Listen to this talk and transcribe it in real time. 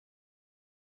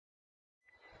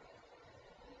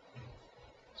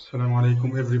Assalamu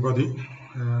alaikum everybody.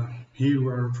 Here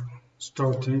we're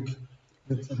starting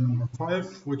lecture number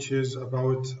 5, which is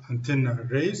about antenna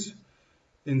arrays.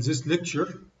 In this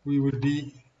lecture, we will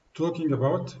be talking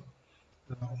about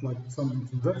like some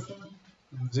introduction,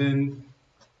 and then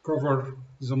cover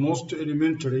the most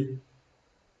elementary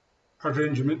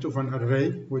arrangement of an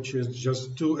array, which is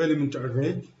just two-element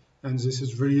array, and this is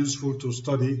very useful to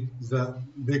study the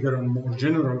bigger and more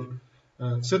general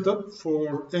setup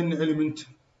for n-element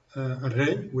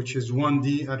array, which is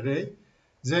 1D array.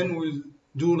 Then we'll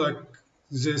do like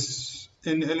this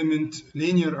n-element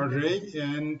linear array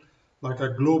and like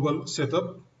a global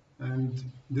setup and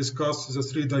discuss the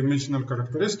three-dimensional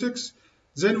characteristics.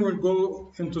 Then we'll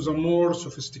go into the more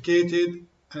sophisticated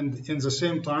and in the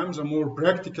same time the more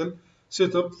practical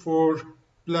setup for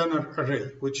planar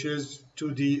array, which is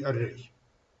 2D array.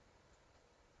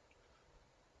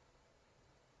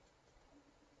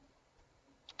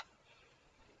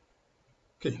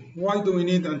 Okay, why do we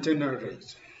need antenna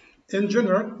arrays? In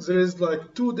general, there is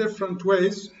like two different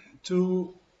ways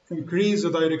to increase the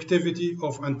directivity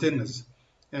of antennas.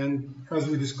 And as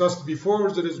we discussed before,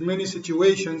 there is many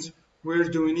situations where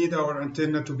do we need our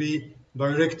antenna to be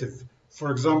directive.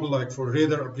 For example, like for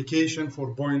radar application,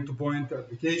 for point-to-point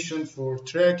application, for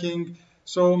tracking.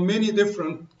 So many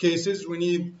different cases we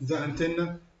need the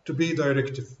antenna to be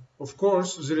directive. Of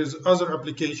course, there is other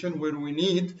application where we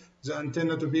need the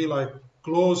antenna to be like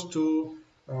close to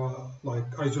like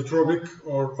isotropic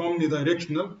or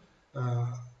omnidirectional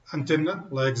antenna,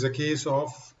 like the case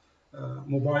of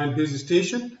mobile base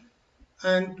station.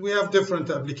 And we have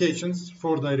different applications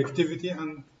for directivity,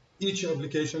 and each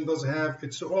application does have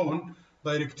its own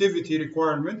directivity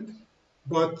requirement.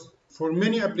 But for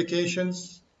many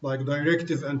applications, like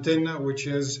directive antenna, which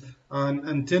is an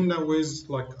antenna with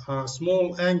like a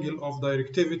small angle of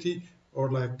directivity, or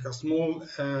like a small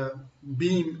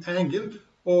beam angle,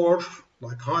 or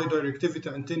like high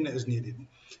directivity antenna is needed.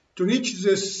 To reach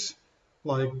this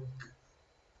like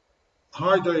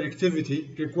high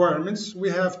directivity requirements, we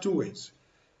have two ways.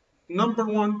 Number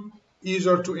one,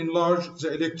 either to enlarge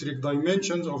the electric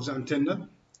dimensions of the antenna,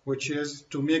 which is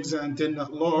to make the antenna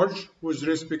large with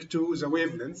respect to the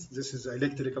wavelength. This is the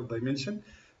electrical dimension.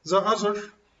 The other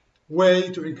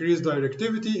way to increase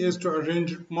directivity is to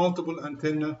arrange multiple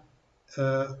antenna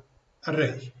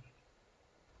array.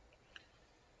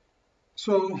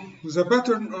 So the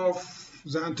pattern of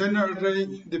the antenna array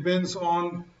depends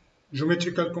on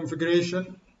geometrical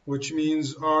configuration, which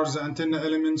means are the antenna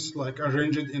elements like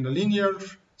arranged in a linear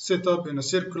setup, in a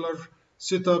circular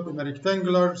setup, in a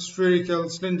rectangular, spherical,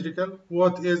 cylindrical.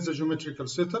 What is the geometrical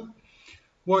setup?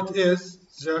 What is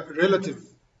the relative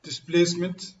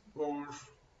displacement or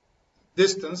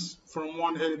distance from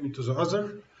one element to the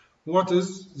other? What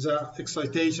is the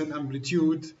excitation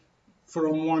amplitude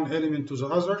from one element to the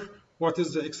other? What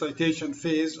is the excitation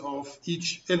phase of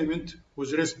each element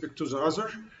with respect to the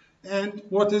other? And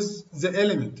what is the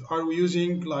element? Are we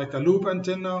using like a loop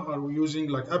antenna? Are we using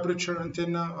like aperture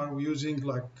antenna? Are we using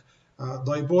like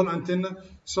dipole antenna?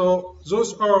 So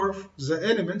those are the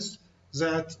elements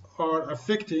that are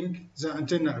affecting the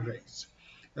antenna arrays,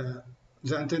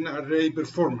 the antenna array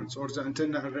performance, or the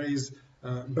antenna arrays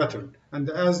pattern.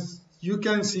 And as you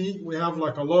can see, we have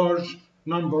like a large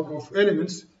number of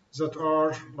elements that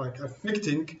are like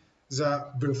affecting the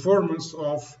performance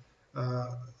of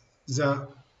the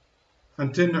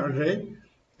antenna array.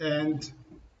 And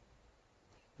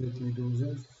let me do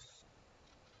this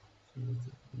so that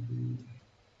it will be,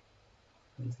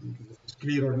 I think it's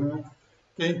clearer now.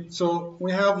 Okay, so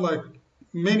we have like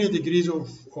many degrees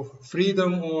of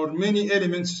freedom or many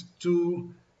elements to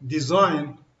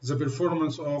design the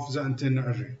performance of the antenna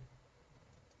array.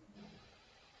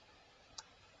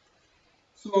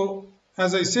 So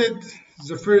as I said,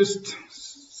 the first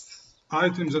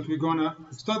item that we're gonna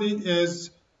study is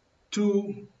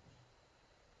two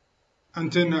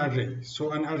antenna array.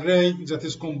 So an array that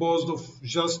is composed of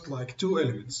just like two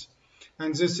elements,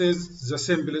 and this is the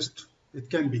simplest it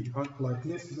can be. Like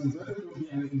less than that, it will be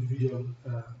an individual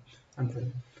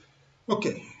antenna.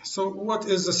 Okay, so what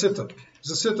is the setup?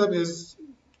 The setup is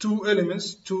two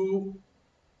elements, two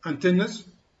antennas,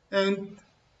 and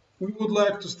we would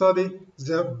like to study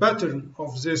the pattern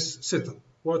of this setup.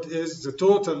 What is the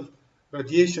total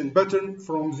radiation pattern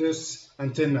from this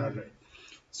antenna array?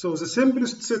 So the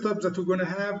simplest setup that we're going to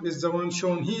have is the one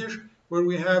shown here, where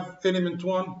we have element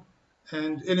 1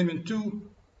 and element 2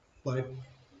 like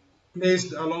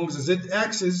placed along the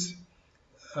z-axis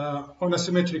on a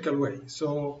symmetrical way.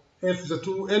 So if the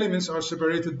two elements are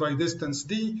separated by distance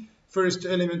d, first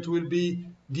element will be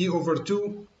d over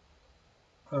 2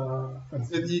 at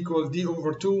z equal d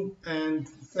over 2, and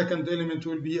second element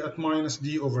will be at minus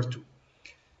d over 2.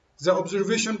 The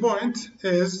observation point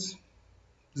is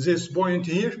this point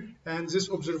here, and this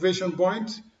observation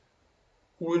point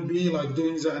will be like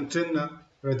doing the antenna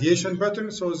radiation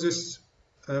pattern. So this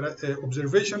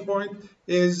observation point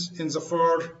is in the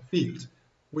far field,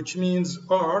 which means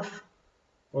r,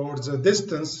 or the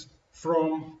distance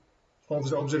of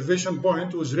the observation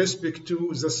point with respect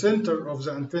to the center of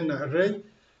the antenna array,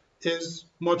 is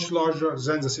much larger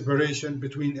than the separation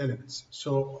between elements.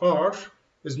 So r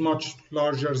is much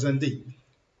larger than d.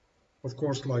 Of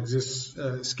course, like this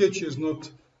sketch is not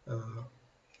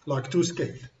like to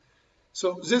scale.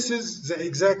 So this is the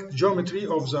exact geometry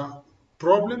of the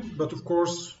problem, but of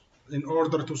course, in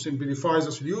order to simplify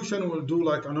the solution, we'll do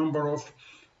like a number of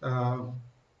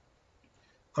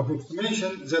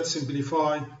approximations that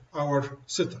simplify our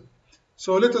setup.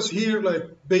 So let us here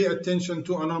pay attention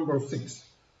to a number of things.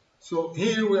 So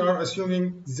here we are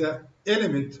assuming the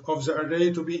element of the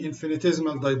array to be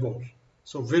infinitesimal dipole,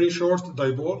 so very short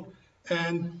dipole,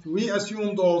 and we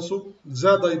assumed also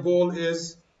the dipole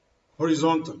is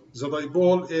horizontal. The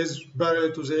dipole is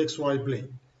parallel to the xy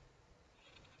plane.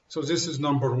 So this is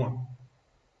number one.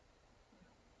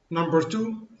 Number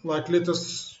two, let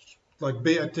us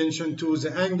pay attention to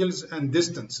the angles and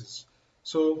distances.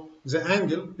 So the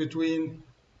angle between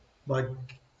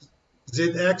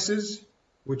z-axis,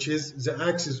 which is the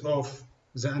axis of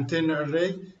the antenna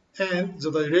array, and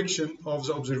the direction of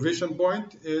the observation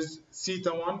point is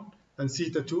θ1 and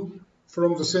θ2.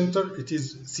 From the center, it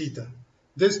is θ.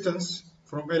 Distance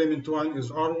from element 1 is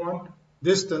r1.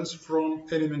 Distance from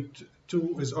element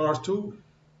 2 is r2.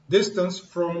 Distance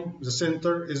from the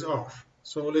center is r.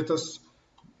 So let us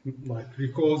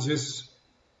recall this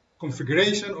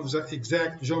configuration of the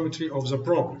exact geometry of the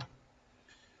problem.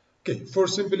 Okay, for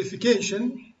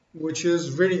simplification, which is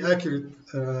very accurate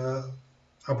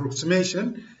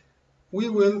approximation, we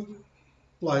will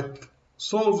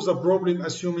solve the problem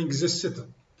assuming this setup.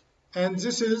 And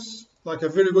this is a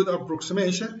very good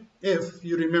approximation if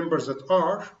you remember that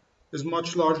r is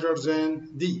much larger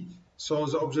than d. So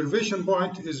the observation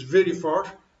point is very far.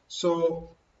 So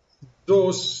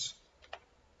those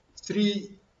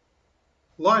three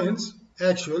lines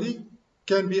actually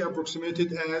can be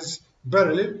approximated as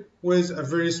parallel with a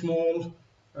very small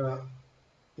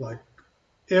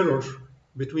error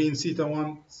between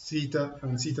θ1, θ,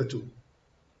 and θ2.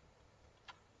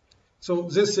 So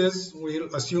this is,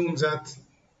 we'll assume that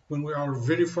when we are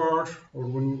very far, or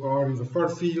when we are in the far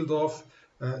field of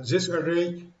this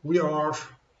array, we are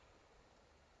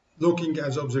looking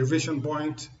at the observation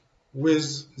point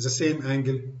with the same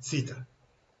angle θ.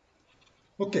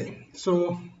 Okay,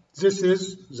 so this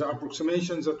is the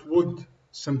approximation that would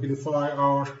simplify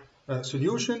our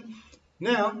solution.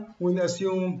 Now we'll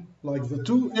assume the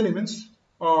two elements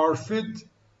are fed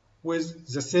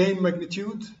with the same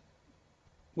magnitude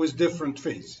with different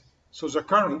phase. So the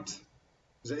current,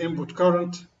 the input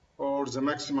current or the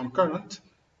maximum current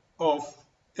of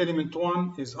element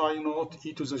 1 is I naught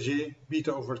e to the j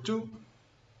beta over 2.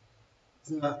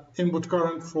 The input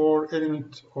current for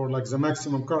element, or the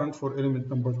maximum current for element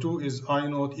number 2 is I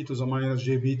naught e to the minus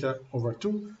j beta over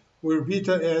 2, where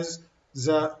beta is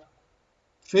the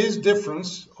phase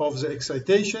difference of the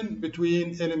excitation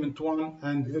between element 1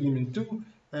 and element 2,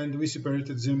 and we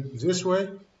separated them this way.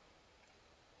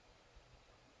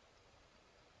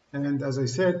 And as I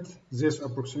said, this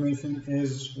approximation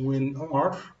is when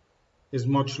r is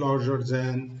much larger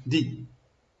than d.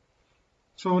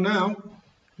 So now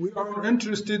we are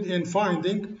interested in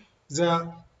finding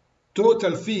the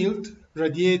total field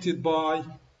radiated by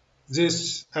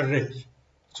this array.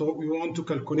 So we want to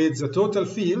calculate the total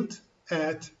field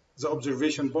at the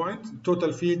observation point.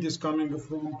 Total field is coming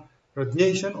from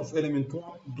radiation of element 1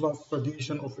 plus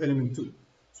radiation of element 2.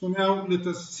 So now let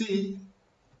us see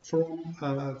from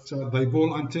the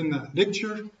dipole antenna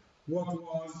lecture what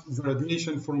was the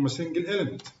radiation from a single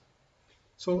element.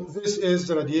 So this is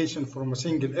the radiation from a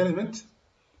single element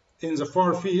in the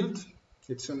far field.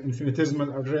 It's an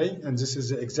infinitesimal array, and this is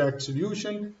the exact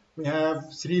solution. We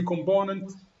have three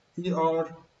components, ER,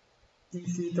 E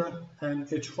theta,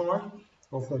 and H phi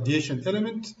of radiation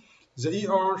element. The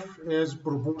ER is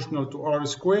proportional to R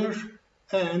square,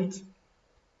 and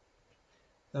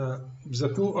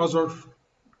the two other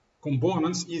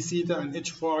components, E theta and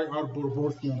H phi, are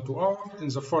proportional to R. In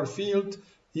the far field,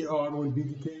 ER will be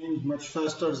decaying much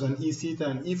faster than E theta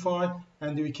and E phi,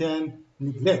 and we can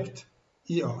neglect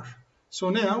ER. So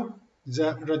now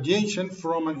the radiation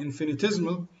from an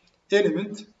infinitesimal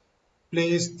element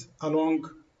placed along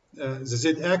the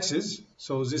z-axis,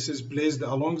 so this is placed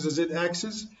along the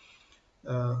z-axis,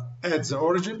 at the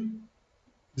origin.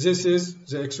 This is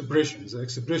the expression. The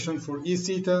expression for E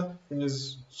theta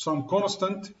is some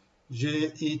constant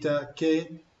j eta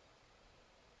k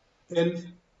L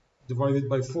divided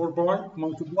by 4 pi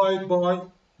multiplied by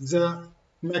the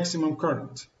maximum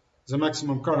current. The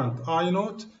maximum current I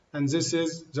naught, and this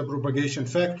is the propagation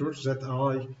factor that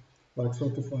I like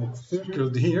sort of like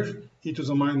circled here, e to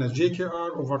the minus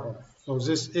jkr over r. So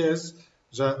this is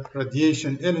the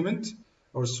radiation element,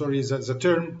 or sorry, the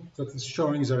term that is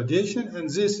showing the radiation, and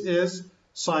this is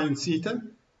sine theta.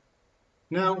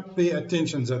 Now pay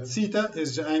attention that theta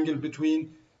is the angle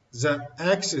between the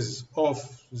axis of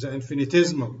the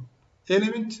infinitesimal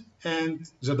element and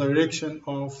the direction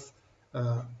of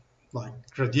like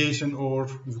radiation, or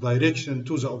the direction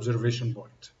to the observation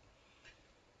point.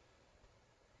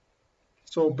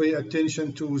 So pay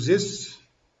attention to this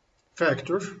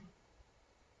factor,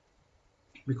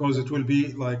 because it will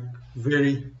be like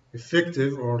very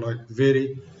effective, or like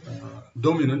very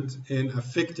dominant in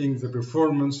affecting the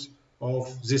performance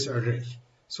of this array.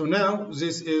 So now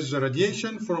this is the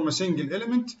radiation from a single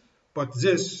element, but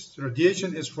this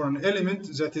radiation is for an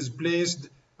element that is placed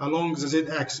along the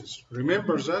z-axis.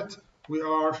 Remember that we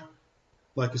are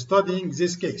like studying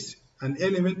this case, an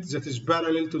element that is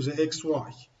parallel to the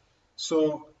xy.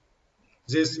 So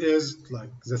this is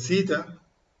like the theta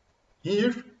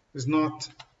here is not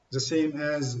the same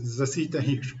as the theta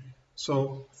here.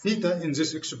 So theta in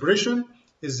this expression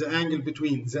is the angle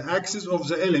between the axis of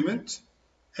the element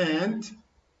and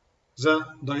the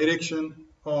direction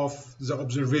of the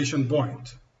observation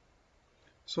point.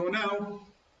 So now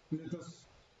let us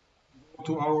go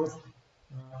to our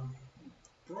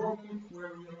problem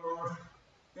where we are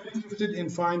interested in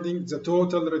finding the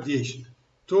total radiation.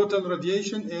 Total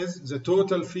radiation is the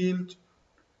total field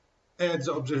at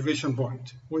the observation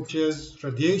point, which is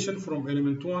radiation from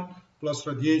element 1 plus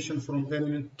radiation from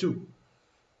element 2.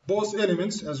 Both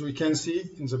elements, as we can see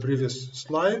in the previous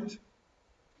slide,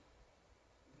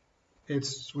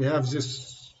 we have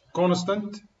this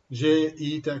constant j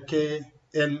eta k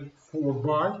L 4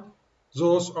 pi.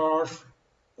 Those are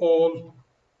all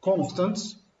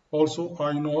constants. Also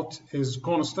I naught is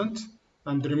constant,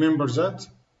 and remember that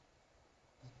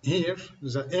here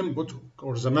the input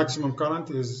or the maximum current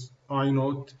is I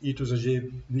naught e to the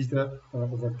j beta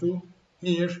over 2.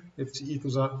 Here it's e to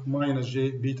the minus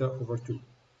j beta over 2.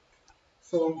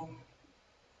 So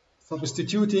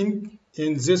substituting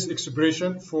in this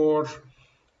expression for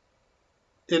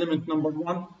element number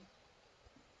 1,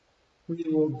 we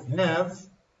would have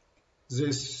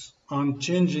this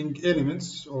unchanging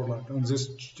elements, or like on this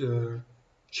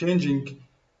changing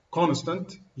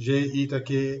constant j eta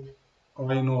k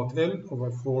I naught L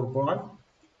over 4 pi.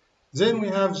 Then we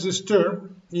have this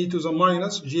term e to the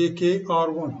minus jk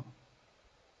r1,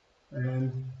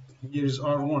 and here is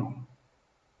r1.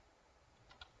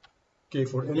 Okay,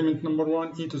 for element number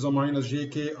 1, e to the minus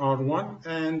jk r1,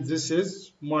 and this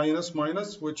is minus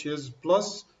minus, which is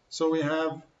plus, so we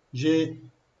have j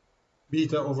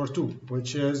beta over 2,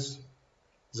 which is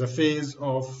the phase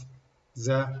of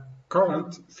the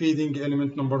current feeding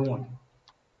element number 1.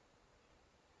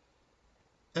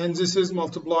 And this is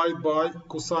multiplied by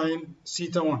cosine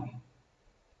theta 1.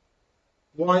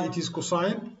 Why it is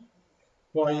cosine?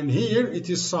 While here it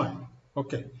is sine.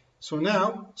 Okay, so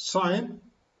now sine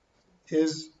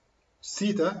is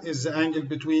theta is the angle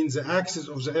between the axis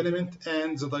of the element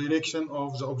and the direction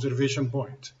of the observation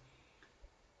point.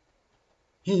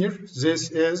 Here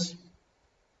this is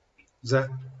the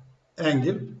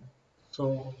angle.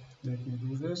 So let me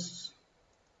do this.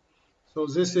 So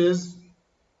this is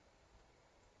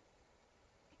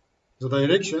the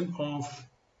direction of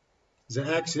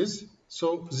the axis.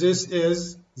 So this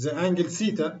is the angle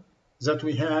theta that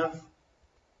we have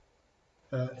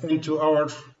into our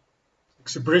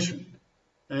expression.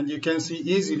 And you can see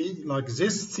easily like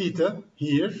this theta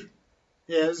here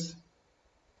is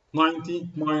 90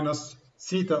 minus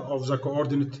theta of the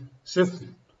coordinate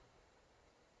system.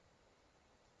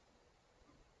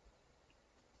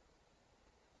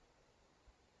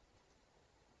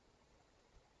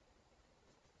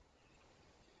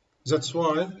 That's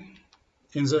why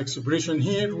in the expression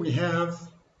here we have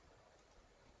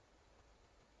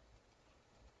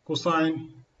cosine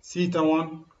theta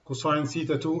 1, cosine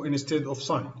theta 2 instead of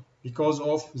sine, because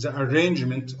of the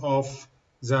arrangement of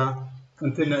the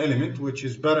antenna element, which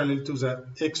is parallel to the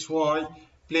xy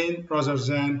plane rather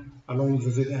than along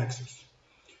the z-axis.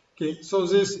 Okay, so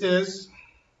this is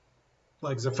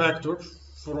like the factor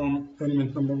from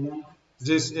element number 1.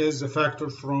 This is the factor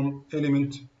from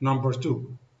element number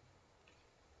 2.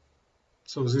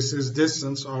 So this is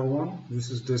distance R1, this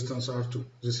is distance R2.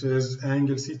 This is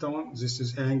angle theta 1, this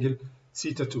is angle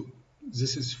theta 2.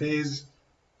 This is phase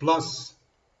plus,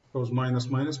 goes minus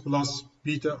minus, plus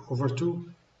beta over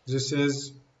 2. This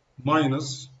is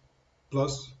minus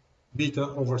plus beta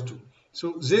over 2.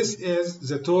 So this is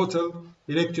the total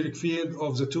electric field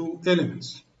of the two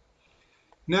elements.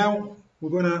 Now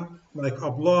we're gonna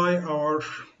apply our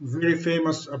very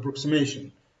famous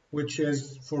approximation, which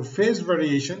is for phase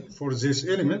variation for this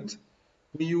element,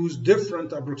 we use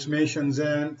different approximations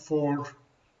than for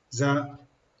the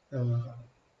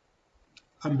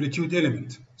amplitude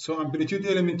element. So amplitude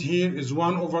element here is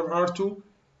 1 over R2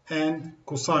 and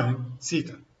cosine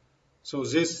theta. So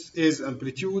this is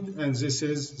amplitude and this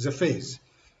is the phase.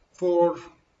 For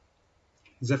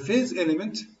the phase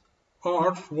element,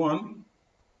 R1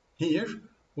 here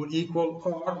will equal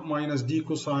R minus D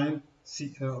cosine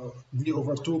D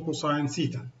over 2 cosine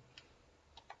theta.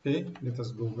 Okay, let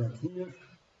us go back here.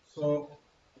 So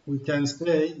we can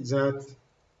say that,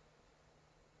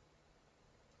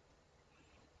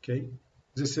 okay,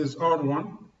 this is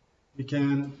R1. We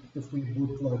can, if we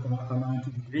put like a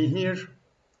 90 degree here,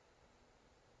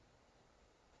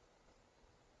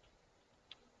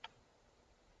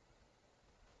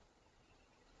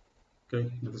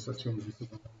 okay, let us assume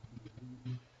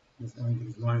this angle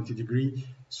is 90 degree.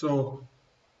 So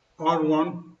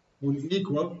R1 will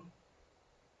equal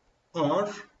R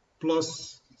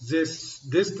plus this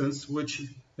distance, which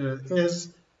is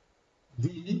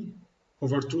D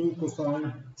over 2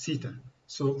 cosine theta.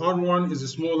 So R1 is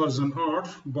smaller than R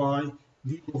by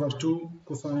D over 2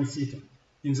 cosine theta.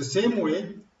 In the same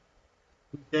way,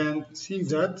 we can see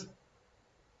that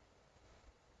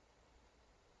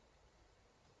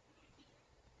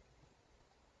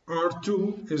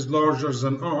R2 is larger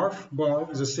than R by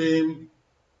the same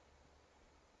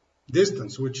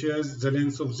distance, which is the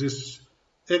length of this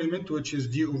element, which is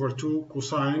D over 2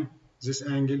 cosine this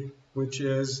angle, which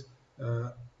is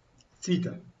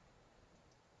theta.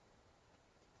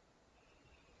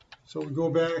 So we go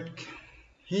back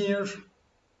here.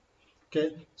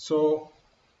 Okay, so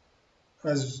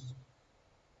as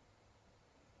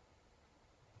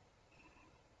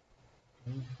I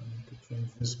need to change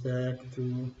this back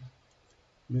to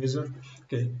laser.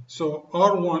 Okay, so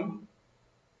R1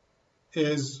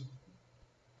 is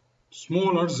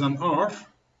smaller than R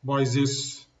by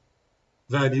this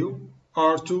value.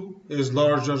 R2 is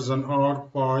larger than R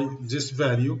by this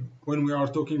value when we are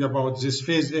talking about this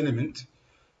phase element.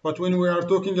 But when we are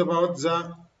talking about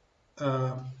the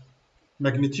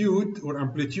magnitude or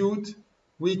amplitude,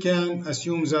 we can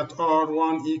assume that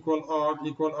R1 equal R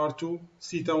equal R2,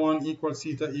 theta 1 equal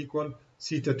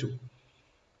theta 2.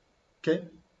 Okay,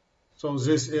 so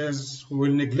this is, we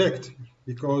will neglect,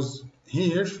 because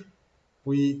here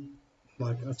we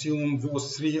assume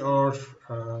those three are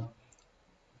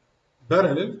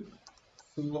parallel,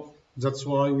 so that's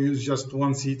why we use just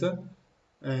one theta,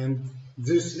 and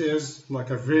this is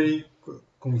a very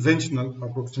conventional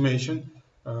approximation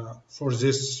for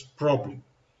this problem.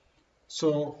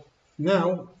 So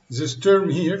now this term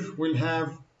here will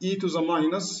have e to the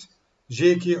minus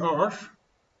jkr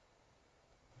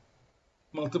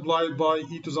multiplied by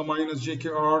e to the minus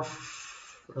jkr,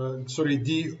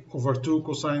 d over 2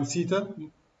 cosine theta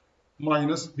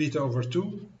minus beta over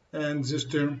 2, and this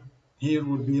term here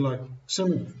will be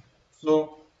similar.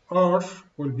 So r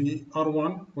will be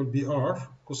r1 will be r,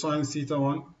 cosine theta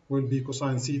 1 will be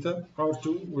cosine theta,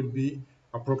 r2 will be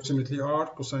approximately r,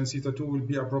 cosine theta 2 will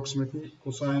be approximately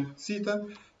cosine theta.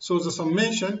 So the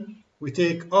summation, we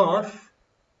take r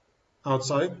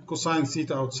outside, cosine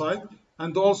theta outside,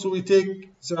 and also we take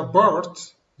the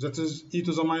part, that is e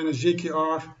to the minus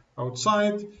jkr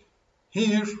outside.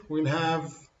 Here we'll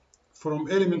have from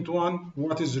element 1,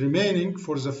 what is remaining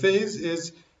for the phase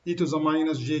is e to the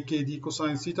minus jkd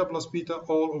cosine theta plus beta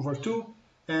all over 2,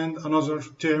 and another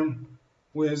term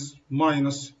with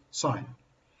minus sign.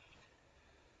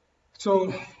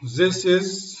 So this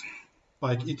is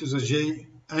e to the j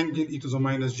angle, e to the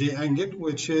minus j angle,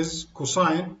 which is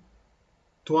cosine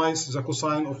twice the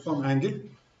cosine of some angle.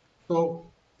 So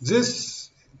this,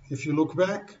 if you look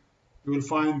back, you will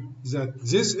find that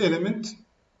this element,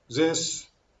 this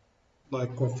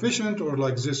coefficient or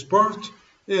this part,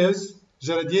 is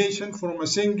the radiation from a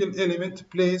single element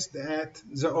placed at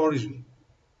the origin.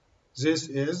 This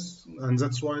is, and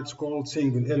that's why it's called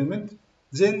single element.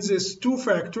 Then this 2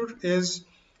 factor is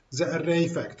the array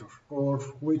factor, or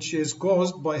which is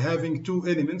caused by having 2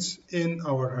 elements in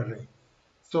our array.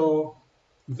 So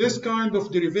this kind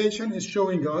of derivation is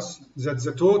showing us that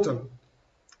the total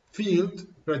field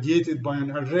radiated by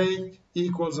an array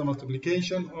equals the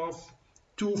multiplication of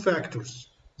two factors: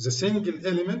 the single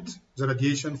element, the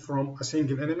radiation from a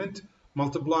single element,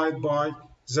 multiplied by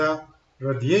the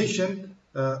radiation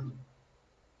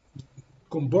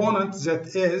component that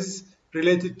is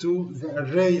related to the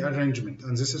array arrangement,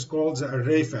 and this is called the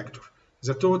array factor.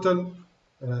 The total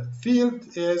field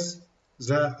is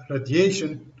the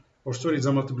radiation, or sorry,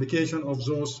 the multiplication of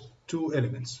those two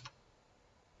elements.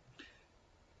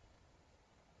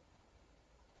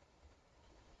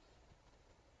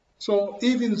 So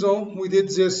even though we did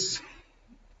this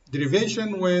derivation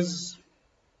with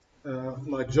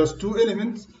like just two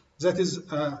elements, that is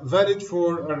valid for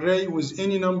array with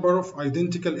any number of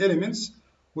identical elements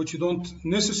which don't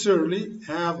necessarily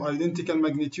have identical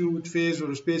magnitude, phase,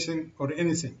 or spacing, or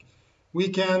anything. We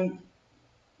can,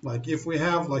 like if we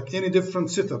have like any different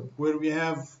setup where we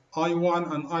have I1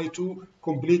 and I2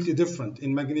 completely different in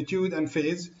magnitude and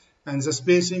phase, and the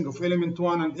spacing of element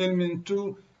 1 and element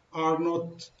 2 are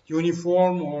not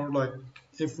uniform, or like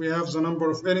if we have the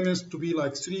number of elements to be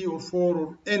like 3 or 4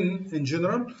 or n in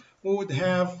general, we would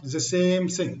have the same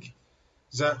thing.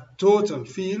 The total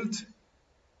field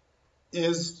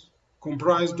is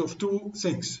comprised of two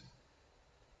things: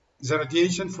 the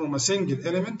radiation from a single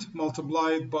element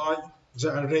multiplied by the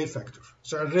array factor.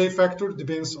 The array factor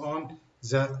depends on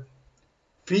the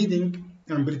feeding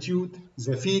amplitude,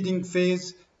 the feeding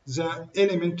phase, the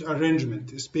element arrangement,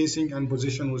 spacing, and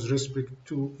position with respect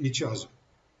to each other.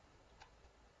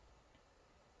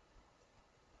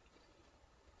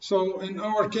 So in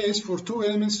our case, for two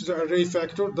elements, the array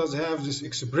factor does have this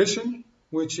expression,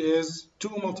 which is 2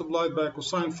 multiplied by a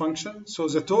cosine function. So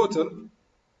the total,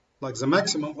 like the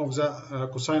maximum of the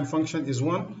cosine function is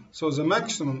 1. So the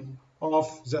maximum of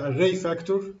the array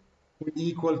factor will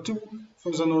equal 2.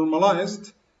 So the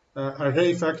normalized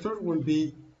array factor will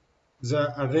be the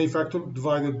array factor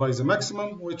divided by the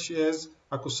maximum, which is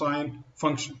a cosine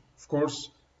function. Of course,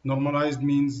 normalized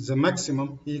means the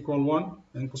maximum equal 1,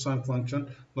 and cosine function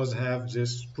does have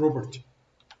this property.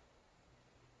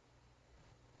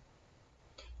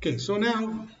 Okay, so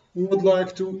now we would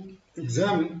like to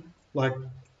examine like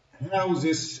how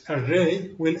this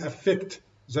array will affect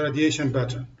the radiation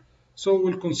pattern. So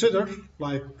we'll consider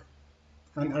like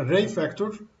an array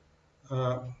factor.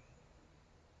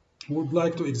 We would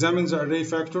like to examine the array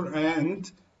factor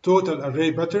and total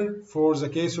array pattern for the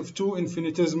case of two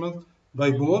infinitesimal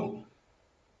dipole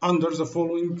under the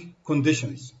following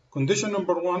conditions. Condition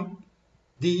number 1,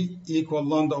 D equal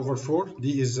lambda over 4.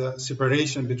 D is the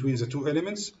separation between the two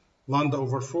elements, lambda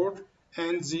over 4,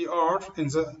 and they are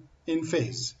in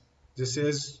phase. This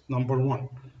is number 1.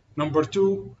 Number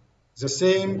 2, the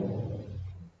same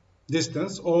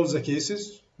distance, all the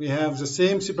cases, we have the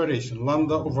same separation,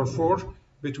 lambda over 4,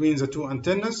 between the two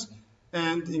antennas.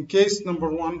 And in case number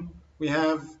 1, we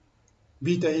have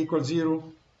beta equal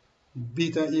 0,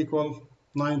 beta equal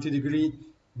 90 degree,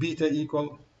 beta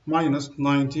equal minus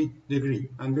 90 degree.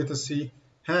 And let us see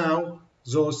how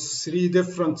those three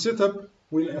different setups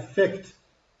will affect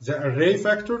the array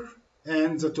factor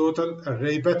and the total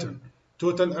array pattern.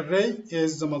 Total array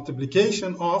is the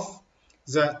multiplication of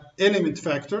the element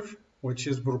factor, which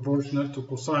is proportional to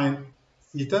cosine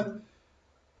theta,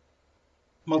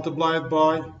 multiplied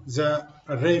by the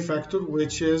array factor,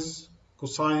 which is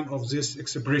cosine of this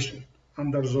expression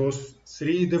under those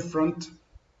three different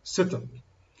setups.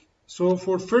 So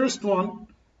for first one,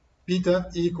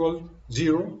 beta equal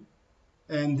 0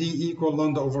 and D equal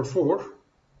lambda over 4.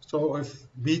 So if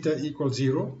beta equals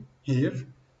 0 here,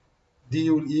 D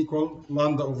will equal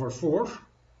lambda over 4.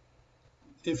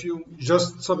 If you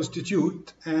just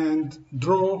substitute and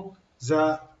draw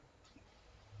the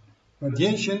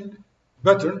radiation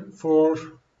pattern for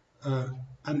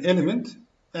an element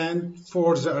and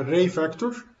for the array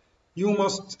factor, you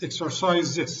must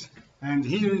exercise this. And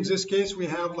here in this case, we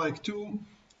have like two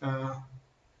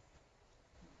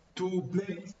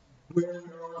planes where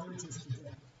we are interested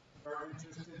in. We are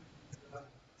interested in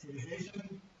the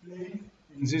elevation plane.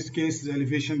 In this case, the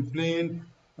elevation plane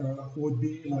would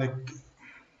be like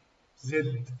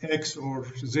ZX or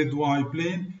ZY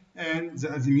plane, and the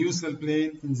azimuthal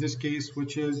plane in this case,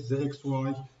 which is the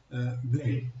XY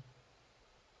plane.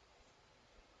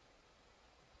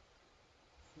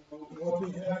 So what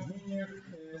we have here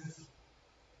is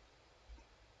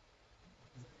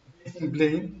the elevation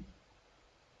plane.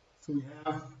 So we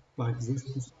have like this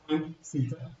cosine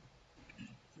theta.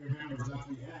 Remember that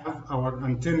we have our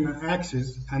antenna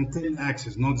axis,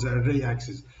 not the array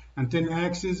axis. Antenna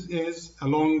axis is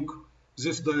along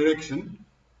this direction,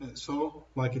 so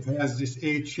like it has this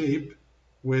H shape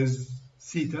with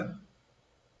theta.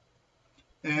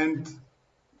 And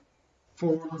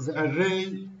for the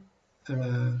array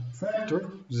factor,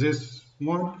 this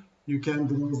 1, you can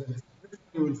draw the expression,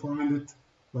 you will find it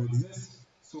like this.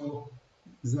 So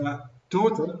the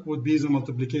total would be the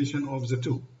multiplication of the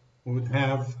two. We would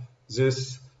have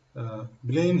this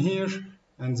plane here,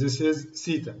 and this is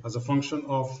theta as a function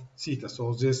of theta.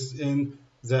 So this in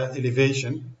the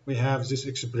elevation, we have this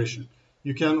expression.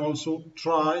 You can also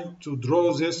try to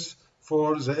draw this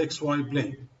for the xy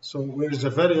plane. So where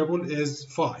the variable is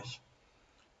phi.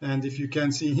 And if you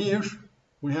can see here,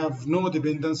 we have no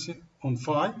dependency on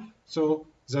phi. So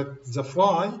that the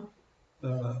phi,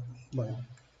 like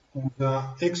on the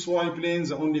xy plane,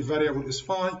 the only variable is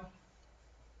phi.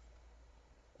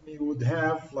 We would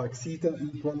have like theta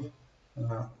equal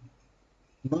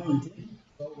 90.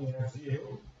 So we have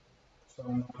 0. So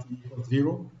 90 equals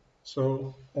 0.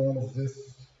 So all of this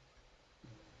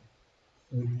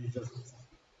will be just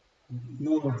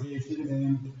no radiation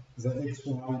in the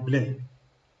xy plane.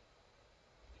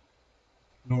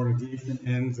 No radiation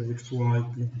in the xy plane. So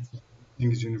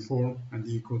everything is uniform and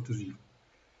equal to 0.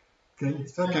 Okay,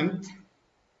 second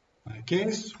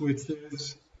case, which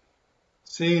is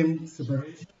same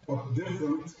separation but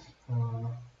different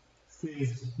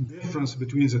phase difference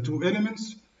between the two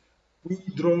elements. We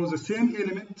draw the same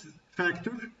element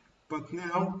factor, but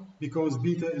now because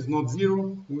beta is not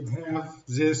 0, we would have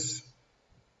this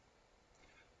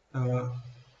like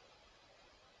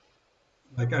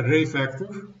array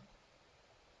factor.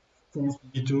 First,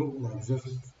 we need to like just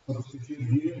substitute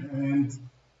here and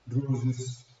draw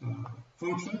this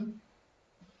function.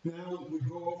 Now we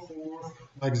go for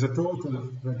like the total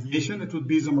radiation. It would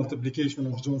be the multiplication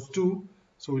of those two.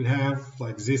 So we'll have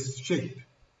like this shape.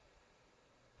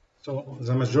 So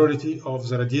the majority of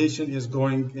the radiation is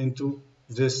going into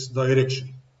this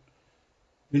direction.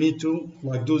 You need to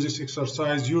like do this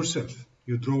exercise yourself.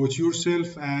 You draw it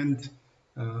yourself and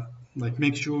like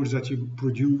make sure that you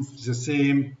produce the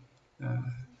same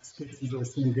sketches or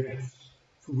same graphs.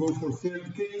 If we go for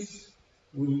third case,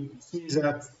 we'll see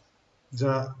that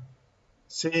the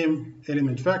same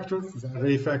element factor, the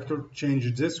array factor,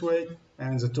 changed this way,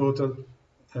 and the total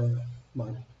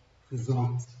like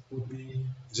result would be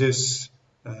this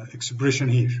expression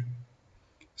here.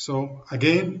 So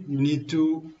again, you need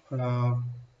to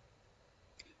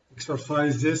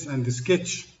exercise this and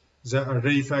sketch the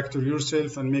array factor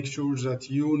yourself and make sure that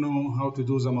you know how to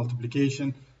do the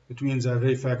multiplication between the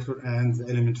array factor and the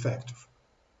element factor,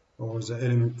 or the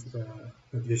element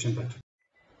radiation factor.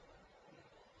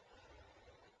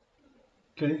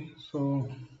 Okay, so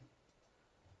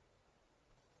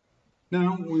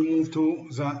now we move to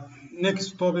the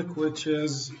next topic, which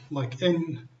is like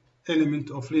n element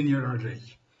of linear array.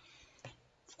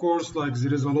 Of course, like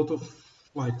there is a lot of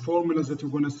like formulas that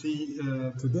you're going to see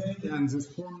today, and these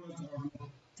formulas are not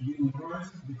being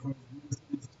memorized because we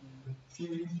need to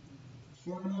change this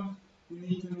formula. We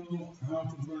need to know how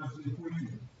to drive the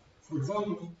equation. For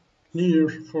example, here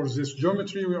for this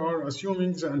geometry, we are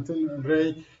assuming the antenna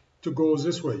array to go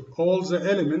this way. All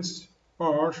the elements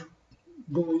are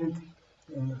going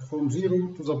from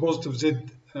 0 to the positive z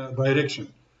direction.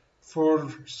 For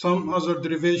some other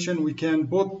derivation, we can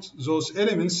put those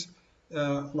elements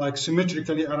like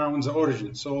symmetrically around the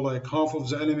origin. So like half of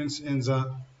the elements in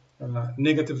the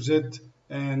negative z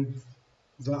and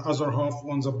the other half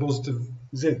on the positive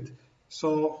z.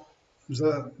 So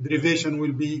the derivation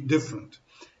will be different.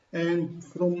 And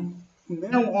from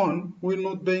now on, we'll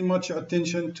not pay much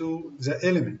attention to the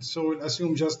element. So we'll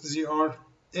assume just they are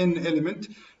n element,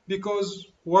 because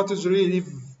what is really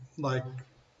like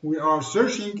we are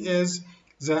searching is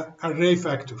the array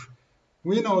factor.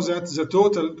 We know that the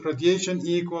total radiation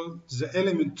equals the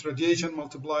element radiation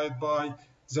multiplied by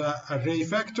the array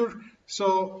factor.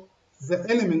 So the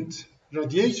element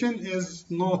radiation is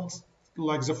not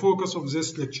like the focus of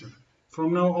this lecture.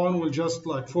 From now on, we'll just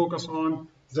like focus on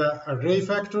the array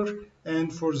factor.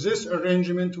 And for this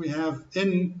arrangement, we have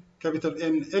n, capital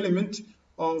N element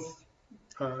of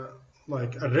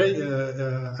like array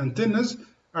antennas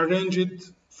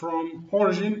arranged from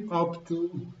origin up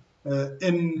to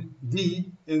ND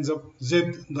in the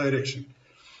Z direction.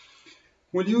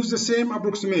 We'll use the same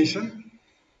approximation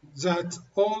that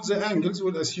all the angles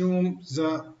will assume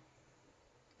the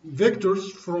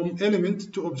vectors from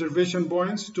element to observation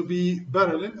points to be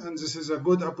parallel, and this is a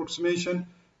good approximation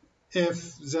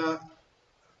if the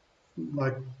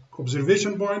like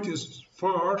observation point is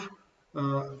far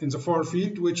in the far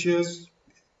field, which is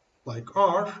like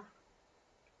R.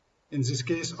 In this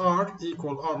case, R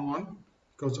equal R1,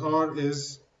 because R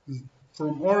is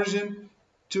from origin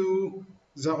to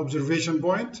the observation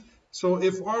point. So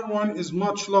if R1 is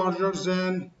much larger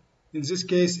than, in this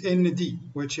case, ND,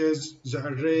 which is the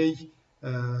array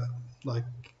like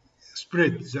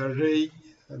spread,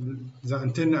 the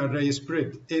antenna array spread,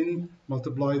 n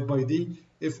multiplied by d.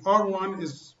 If R1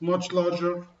 is much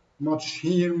larger, much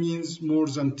here means more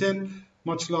than 10,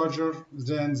 much larger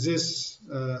than this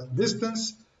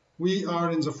distance, we are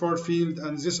in the far field,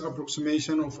 and this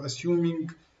approximation of assuming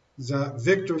the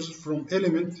vectors from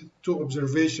element to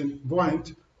observation point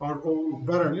are all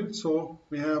parallel, so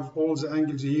we have all the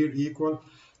angles here equal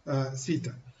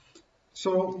theta.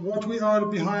 So what we are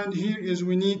behind here is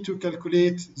we need to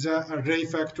calculate the array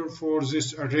factor for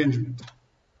this arrangement.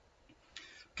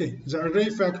 Okay, the array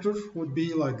factor would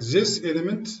be like this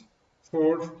element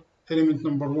for element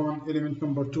number 1, element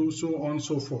number 2, so on and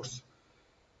so forth.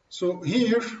 So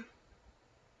here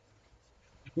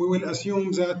we will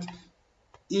assume that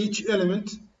each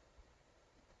element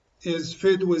is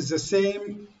fed with the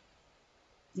same,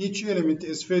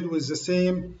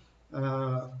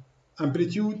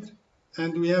 amplitude,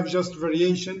 and we have just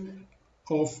variation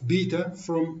of beta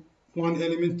from one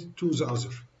element to the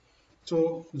other.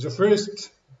 So the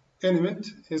first element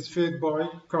is fed by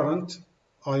current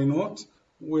I0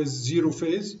 with 0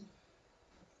 phase.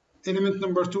 Element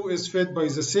number 2 is fed by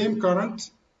the same current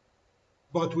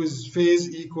but with phase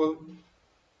equal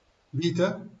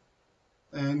beta,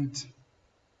 and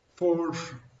for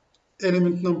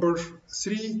element number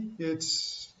 3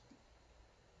 it's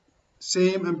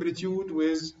same amplitude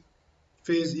with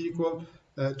phase equal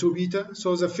to beta.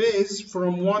 So the phase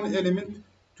from one element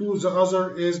to the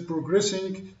other is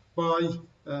progressing by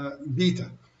beta.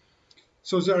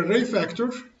 So the array factor,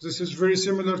 this is very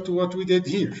similar to what we did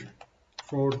here.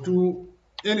 For two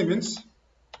elements,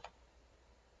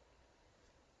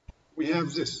 we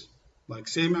have this, like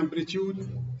same amplitude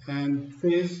and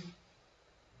phase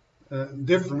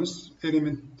difference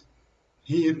element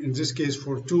here, in this case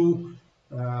for two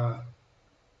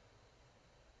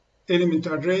element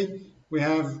array, we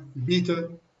have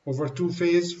beta over 2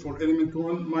 phase for element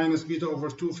 1 minus beta over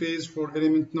 2 phase for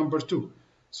element number 2.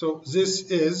 So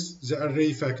this is the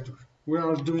array factor. We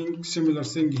are doing similar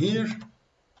thing here.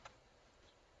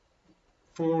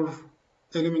 For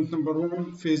element number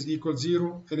 1, phase equal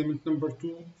 0, element number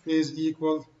 2, phase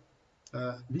equal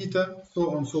beta,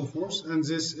 so on and so forth. And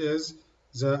this is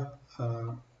the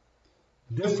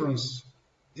difference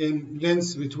in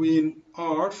length between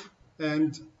R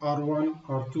and R1,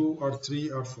 R2,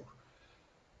 R3, R4.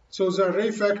 So the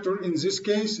array factor in this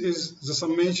case is the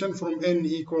summation from n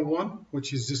equal 1,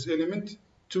 which is this element,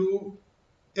 to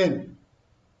n.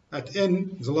 At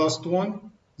n, the last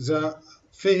one, the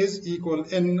phase equal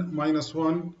n minus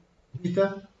 1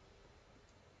 beta.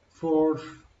 For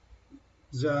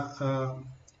the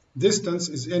distance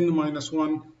is n minus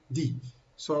 1 d.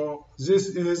 So this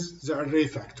is the array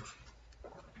factor.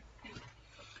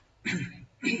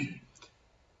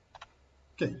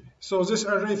 Okay, so this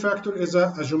array factor is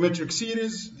a geometric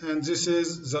series, and this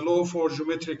is the law for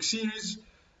geometric series.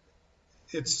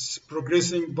 It's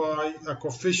progressing by a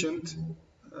coefficient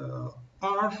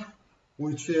r,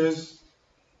 which is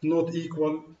not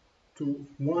equal to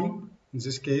 1. In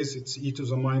this case, it's e to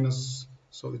the minus,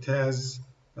 so it has,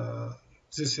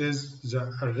 this is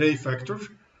the array factor.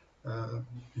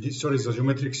 Sorry, the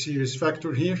geometric series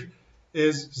factor here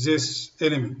is this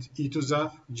element, e to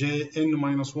the jn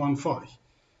minus 1 phi.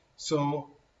 So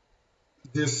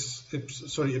this,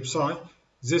 psi,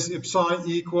 this psi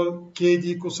equal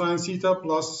kd cosine theta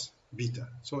plus beta.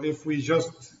 So if we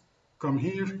just come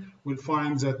here, we'll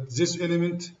find that this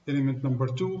element, element number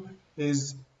 2,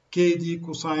 is kd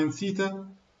cosine theta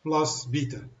plus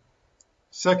beta.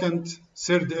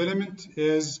 Third element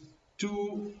is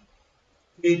 2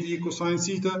 kd cosine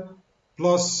theta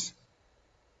plus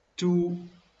 2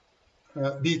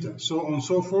 beta, so on and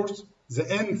so forth. The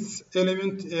nth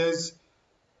element is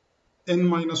n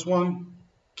minus 1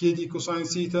 kd cosine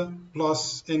theta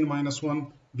plus n minus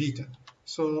 1 beta.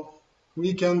 So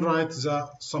we can write the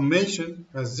summation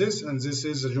as this, and this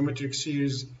is the geometric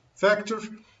series factor,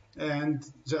 and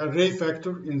the array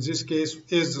factor in this case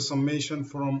is the summation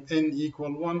from n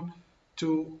equal 1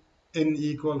 to n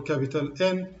equal capital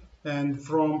N, and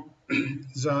from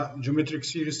the geometric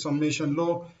series summation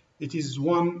law, it is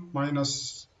 1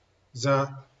 minus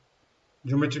the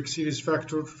geometric series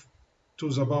factor to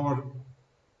the power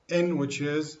n, which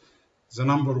is the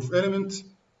number of elements,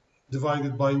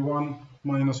 divided by 1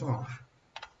 minus r.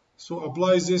 So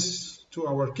apply this to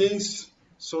our case.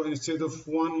 So instead of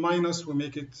 1 minus, we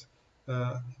make it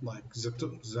like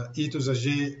the e to the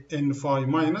j n phi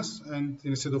minus, and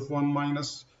instead of 1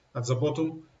 minus at the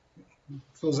bottom,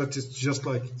 so that it's just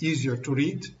like easier to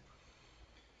read.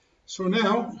 So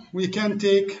now we can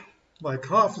take like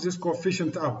half this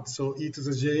coefficient out, so e to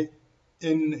the j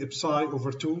n psi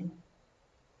over 2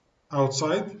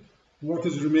 outside, what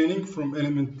is remaining from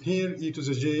element here, e to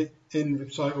the j n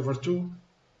psi over 2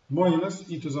 minus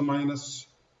e to the minus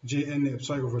j n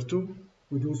psi over 2.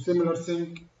 We do similar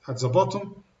thing at the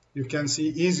bottom. You can see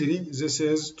easily this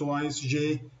is twice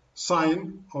j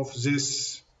sine of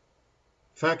this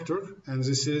factor, and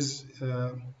this is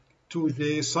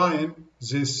 2j sine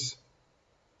this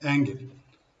angle.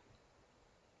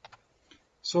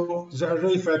 So the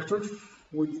array factor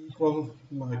will equal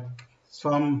like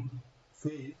some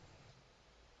phase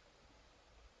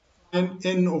sine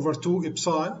n over 2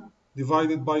 psi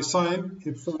divided by sine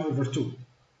psi over 2.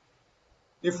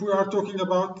 If we are talking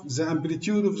about the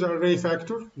amplitude of the array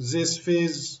factor, this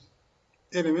phase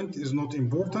element is not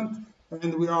important,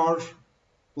 and we are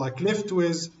like left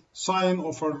with sine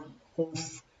of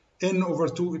n over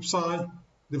 2 psi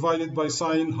divided by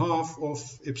sine half of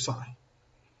psi,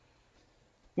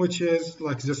 which is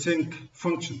like the sinc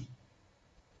function.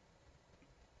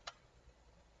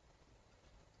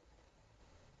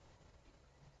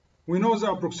 We know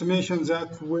the approximation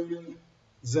that when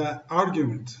the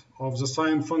argument of the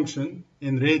sine function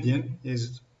in radian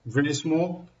is very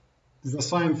small, the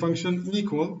sine function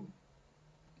equal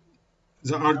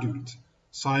the argument.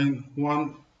 Sine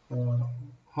 1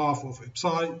 half of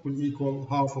psi will equal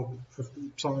half of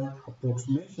 50 psi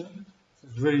approximation.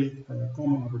 It's a very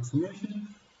common approximation.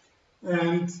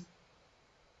 And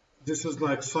this is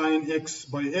like sine x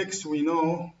by x, we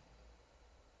know.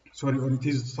 Sorry, or it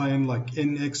is sine like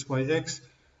nx by x.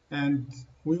 And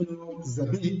we know the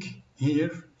peak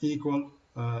here equal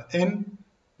n.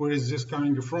 Where is this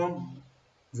coming from?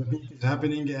 The peak is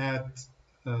happening at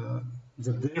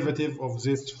the derivative of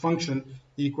this function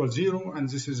equals 0, and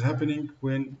this is happening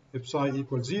when psi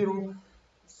equals 0.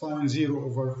 Sine 0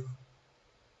 over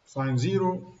sine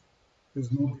 0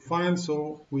 is not defined,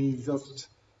 so we just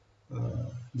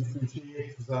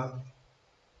differentiate the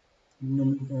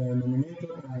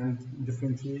numerator and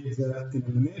differentiate the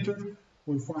denominator.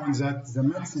 We find that the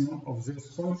maximum of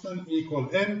this function equal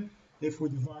n. If we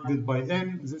divide it by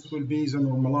n, this will be the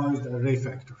normalized array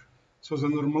factor. So the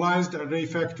normalized array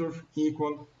factor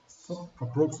equal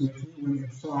approximately, when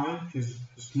psi is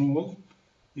small,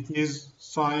 it is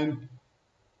sine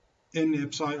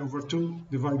n psi over 2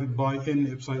 divided by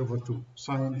n psi over 2,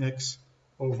 sine x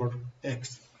over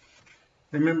x.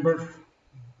 Remember,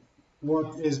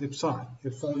 what is psi?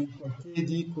 Psi equal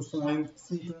kd cosine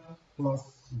theta plus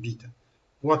beta.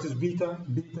 What is beta?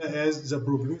 Beta is the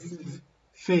progressive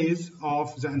phase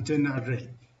of the antenna array.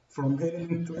 From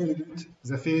element to element,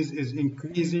 the phase is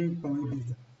increasing by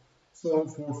beta. So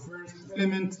for first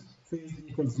element, phase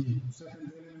equals 0.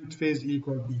 Second element, phase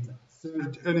equal beta.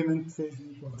 Third element, phase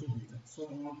equal to beta. So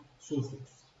on, so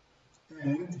forth.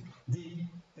 And D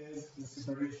is the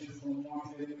separation from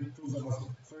one element to the other.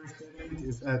 First element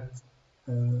is at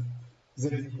z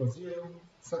equals 0.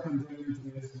 Second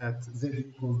element is at z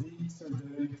equal d. Third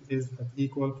element is at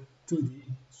equal to d.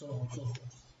 So on, so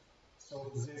forth.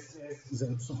 So this is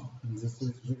the epsilon. And this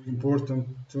is very important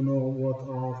to know what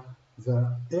are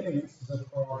the elements that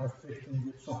are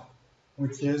affecting epsilon,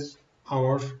 which is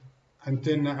our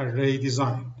antenna array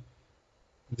design.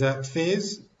 The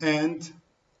phase and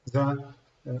the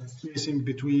spacing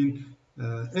between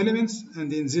elements,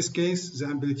 and in this case the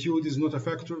amplitude is not a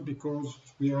factor because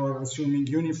we are assuming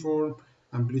uniform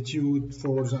amplitude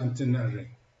for the antenna array.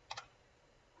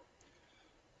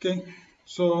 Okay,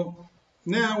 so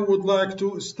now we would like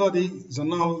to study the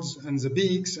nulls and the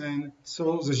peaks, and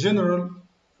so the general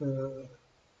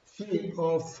shape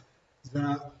of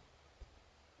the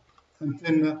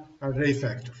antenna array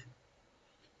factor.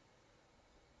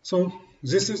 So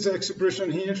this is the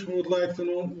expression here. We would like to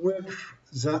know where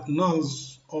the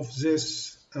nulls of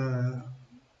this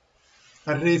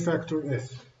array factor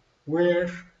is. Where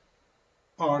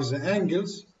are the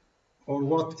angles, or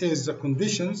what is the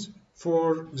conditions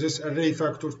for this array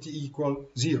factor to equal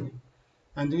 0.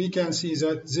 And we can see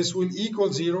that this will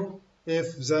equal 0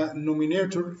 if the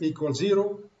numerator equals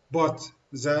 0, but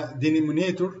the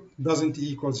denominator doesn't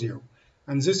equal 0.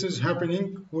 And this is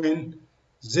happening when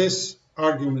this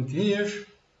argument here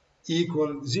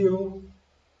equal 0,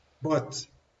 but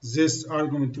this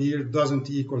argument here doesn't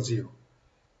equal 0.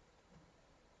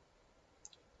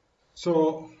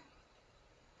 So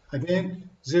again,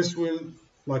 this will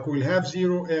we'll have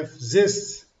 0 if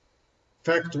this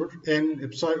factor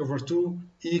n psi over 2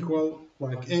 equal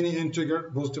like any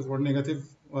integer, positive or negative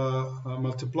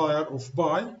multiplier of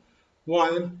pi,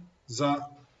 while the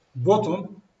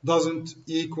bottom doesn't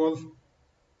equal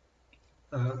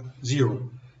 0.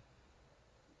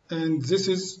 And this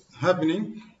is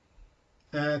happening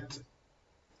at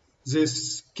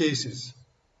these cases,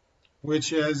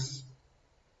 which is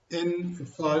n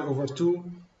psi over 2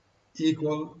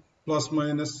 equal plus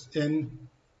minus n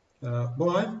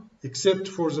by, except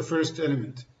for the first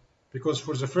element, because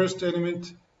for the first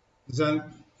element the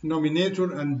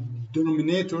numerator and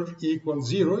denominator equal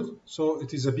 0, so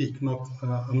it is a peak, not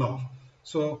a null.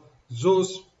 So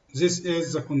this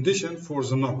is the condition for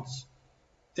the nulls.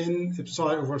 N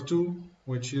psi over 2,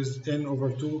 which is n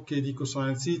over 2 kd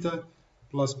cosine theta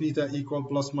plus beta equal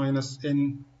plus minus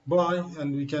n by,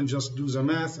 and we can just do the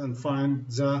math and find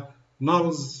the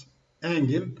nulls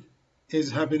angle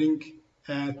is happening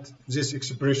at this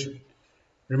expression.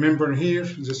 Remember here,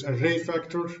 this array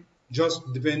factor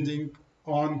just depending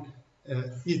on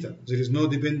theta. There is no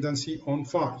dependency on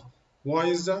phi. Why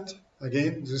is that?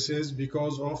 Again, this is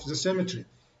because of the symmetry.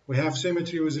 We have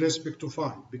symmetry with respect to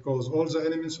phi because all the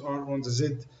elements are on the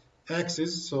z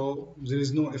axis, so there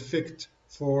is no effect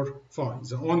for phi.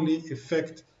 The only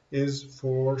effect is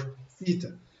for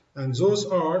theta, and those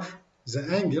are the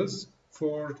angles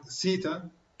for theta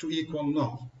to equal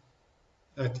null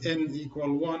at n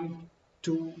equal 1,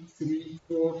 2, 3,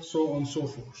 4, so on and so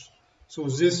forth. So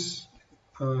this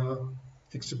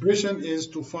expression is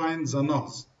to find the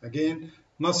nulls. Again,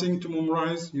 nothing to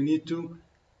memorize. You need to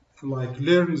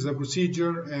learn the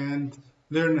procedure and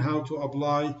learn how to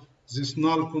apply this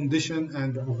null condition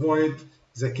and avoid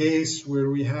the case where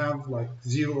we have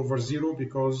 0 over 0,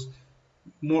 because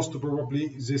most probably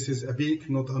this is a peak,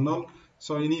 not a null.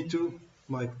 So you need to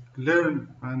learn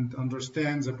and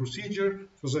understand the procedure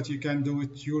so that you can do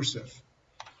it yourself.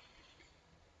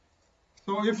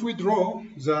 So if we draw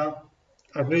the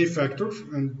array factor,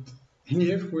 and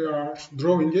here we are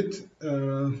drawing it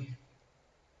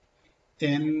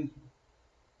in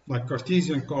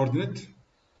Cartesian coordinate,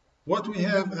 what we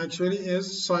have actually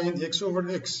is sine x over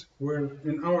x, where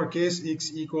in our case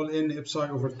x equal n psi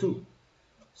over 2.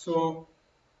 So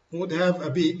we would have a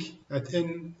peak at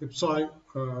n psi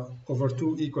over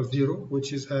 2 equals 0,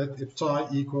 which is at psi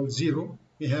equals 0.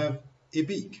 We have a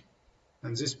peak,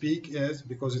 and this peak is,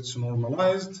 because it's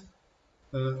normalized,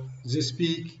 this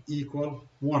peak equal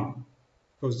 1,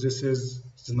 because this is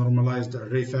the normalized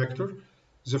array factor.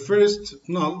 The first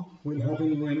null will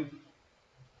happen when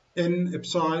n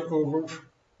psi over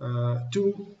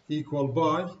 2 equal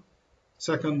pi.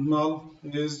 Second null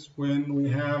is when we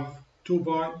have 2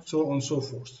 pi, so on and so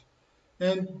forth.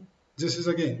 And this is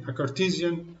again a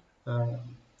Cartesian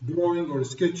drawing or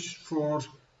sketch for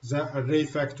the array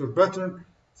factor pattern.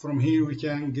 From here we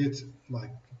can get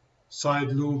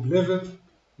side lobe level,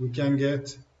 we can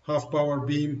get half power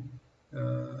beam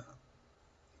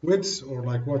width, or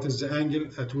what is the angle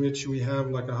at which we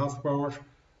have a half power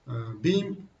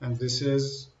beam, and this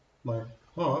is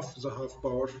half the half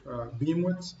power beam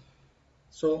width.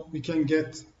 So we can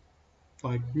get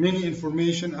many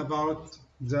information about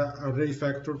the array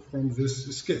factor from this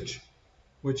sketch,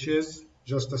 which is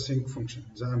just a sinc function,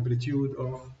 the amplitude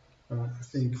of a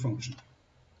sinc function.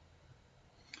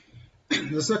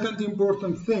 The second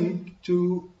important thing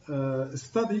to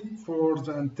study for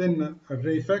the antenna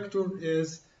array factor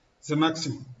is the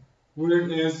maximum. Where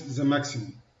is the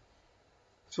maximum?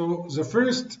 So the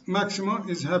first maxima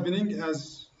is happening,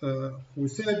 as we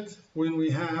said, when we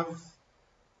have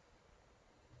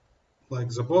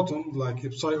the bottom,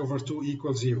 psi over 2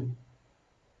 equals 0.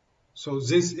 So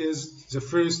this is the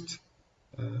first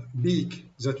peak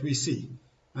that we see.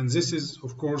 And this is,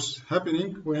 of course,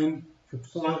 happening when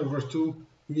psi over 2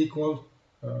 equal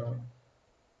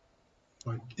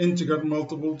integer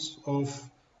multiples of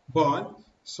pi.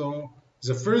 So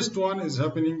the first one is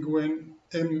happening when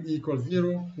m equals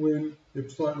 0, when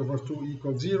psi over 2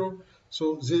 equals 0.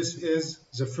 So this is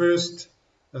the first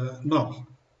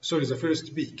the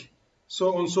first peak.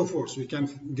 So on and so forth. We can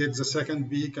get the second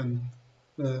peak and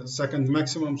second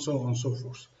maximum, so on and so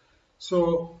forth.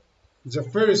 So the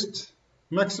first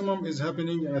maximum is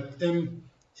happening at m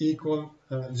equal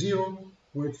 0,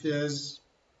 which is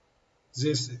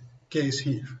this case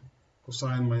here,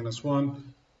 cosine minus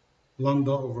 1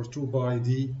 lambda over 2 pi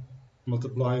d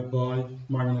multiplied by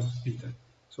minus beta.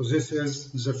 So this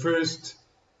is the first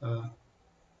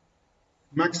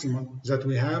maxima that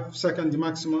we have. Second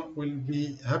maxima will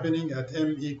be happening at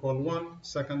m equal 1.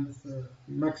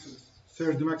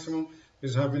 Third maximum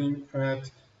is happening at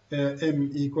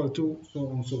m equal 2, so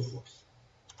on and so forth.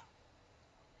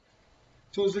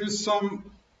 So there is some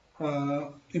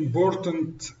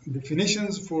important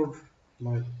definitions for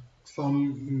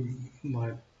some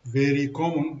very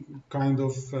common kind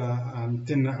of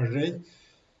antenna array.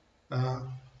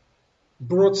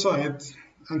 Broadside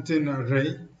antenna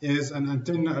array is an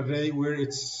antenna array where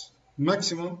its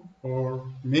maximum or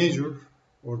major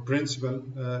or principal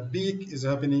peak is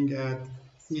happening at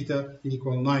theta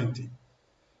equal 90.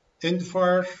 End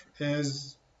fire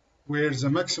is where the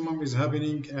maximum is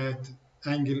happening at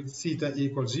angle theta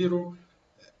equal 0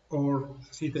 or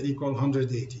theta equal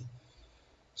 180.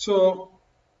 So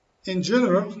in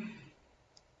general,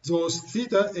 those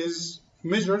theta is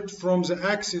measured from the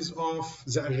axis of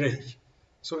the array.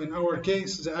 So in our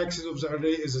case, the axis of the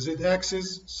array is the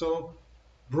z-axis. So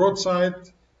broadside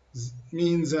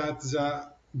means that the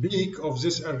peak of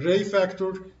this array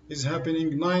factor is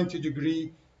happening 90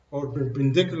 degree or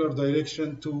perpendicular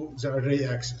direction to the array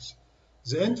axis.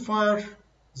 The end fire,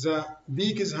 the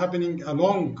peak is happening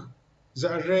along the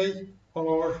array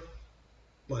or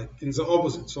like in the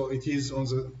opposite. So it is on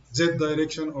the z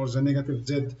direction or the negative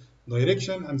z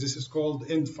direction, and this is called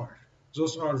end fire.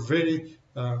 Those are very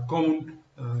common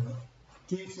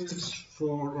cases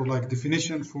for, or like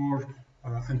definition for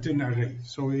antenna array.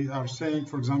 So we are saying,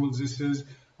 for example, this is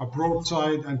a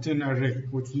broadside antenna array,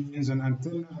 which means an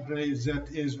antenna array that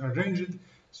is arranged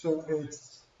so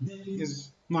its B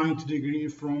is 90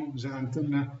 degrees from the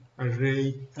antenna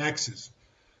array axis.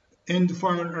 End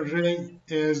fire array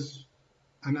is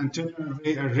an antenna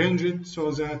array arranged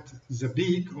so that the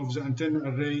peak of the antenna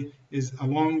array is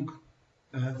along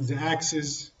the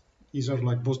axis, either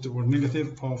like positive or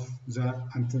negative, of the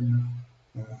antenna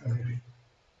array.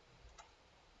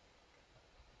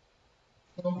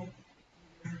 So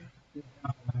we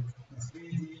have like a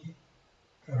 3D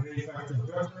array factor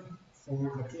pattern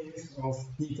for the case of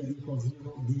theta equals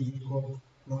 0, d equal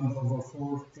 1 over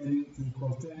 4, n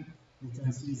equal 10. We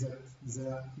can see that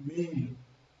the main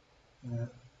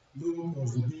loop or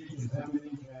the peak is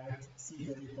happening at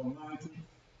theta equal 90,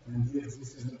 and here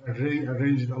this is an array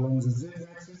arranged along the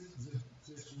z-axis.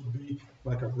 This would be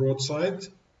like a broadside.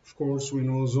 Of course, we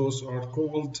know those are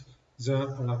called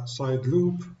the side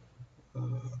loop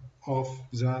of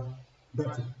the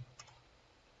pattern.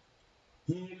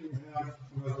 Here we have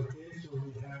another case where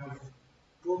we have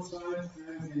broadside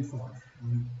and end fire.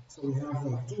 So we have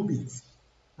like two beats,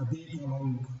 a beat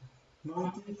along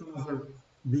 90, another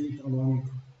beat along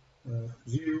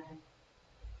 0,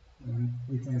 and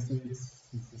we can say it's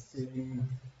the same,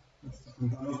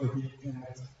 and another beat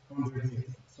at 180.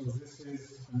 So this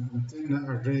is an antenna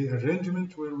array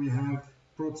arrangement where we have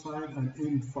broadside and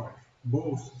end fire,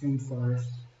 both end fires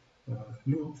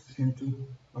loops into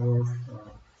our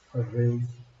array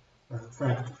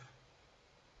factor.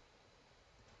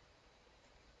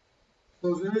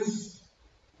 So there is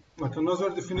like another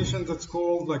definition that's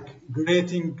called like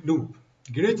grating loop.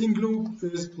 Grating loop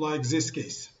is like this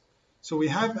case. So we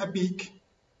have a peak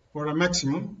or a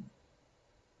maximum,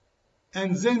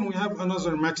 and then we have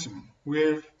another maximum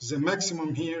where the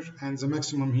maximum here and the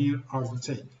maximum here are the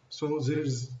same. So there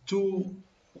is two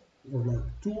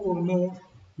or more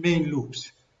main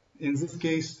loops. In this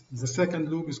case, the second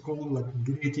loop is called like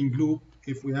grating loop.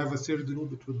 If we have a third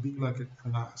loop, it would be like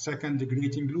a second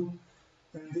grating loop.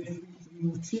 And if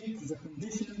you check the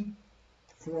condition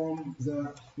from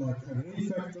the like array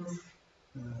factor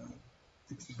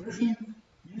expression,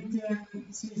 you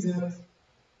can see that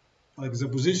like the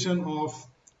position of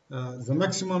the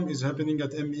maximum is happening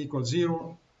at m equals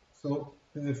 0. So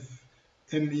if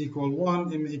m equal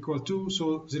 1, m equal 2,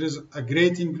 so there is a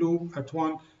grating loop at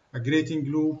 1, a grating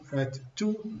loop at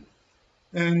 2.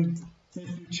 And if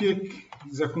you check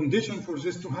the condition for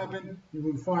this to happen, you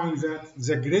will find that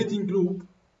the grating loop,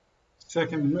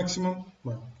 second maximum,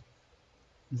 well,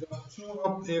 just show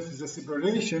up if the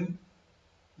separation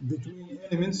between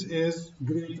elements is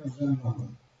greater than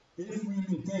 1. If we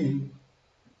maintain,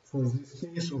 for this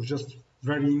case of just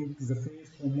varying the phase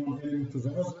from one element to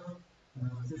the other,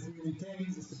 if we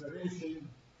maintain the separation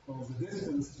of the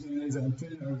distance in the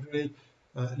antenna array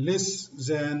less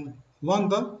than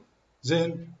lambda,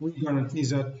 then we guarantee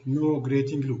that no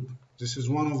grating loop. This is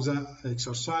one of the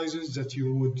exercises that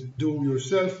you would do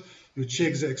yourself. You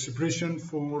check the expression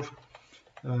for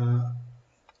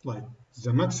like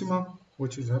the maxima,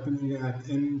 which is happening at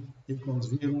n equals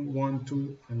 0, 1,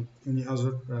 2, and any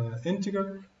other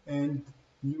integer, and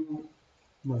you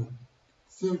like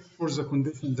search for the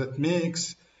condition that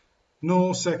makes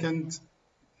no second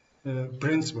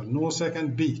principal, no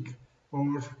second peak,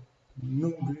 or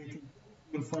no grating.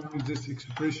 You will find this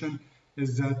expression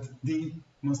is that d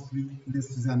must be less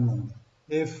than lambda.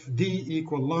 If d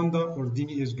equal lambda or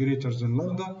d is greater than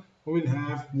lambda, we will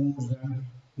have more than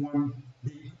one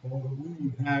peak, or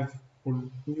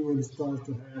we will start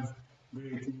to have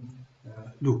grating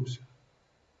loops.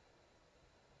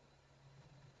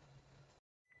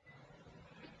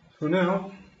 So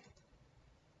now,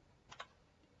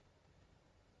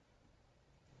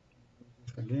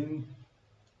 again,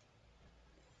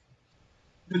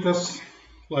 let us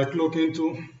like look into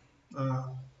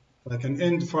like an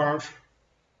end fire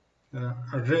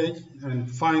array and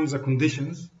find the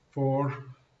conditions for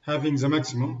having the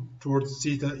maximum towards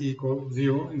theta equal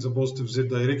 0 in the positive z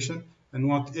direction, and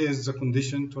what is the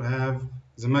condition to have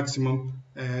the maximum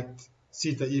at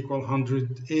theta equal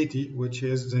 180, which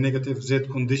is the negative z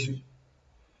condition.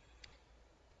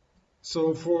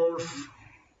 So for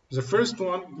the first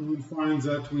one, we will find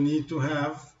that we need to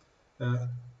have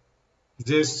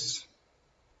this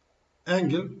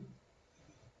angle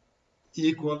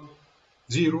equal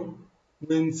 0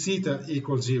 when theta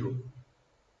equals 0.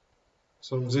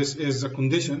 So this is the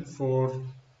condition for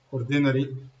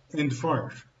ordinary end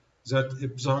fire, that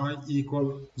psi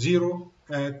equal 0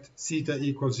 at theta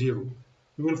equals 0.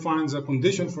 We will find the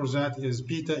condition for that is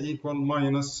beta equal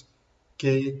minus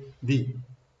kd.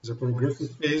 The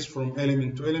progressive phase from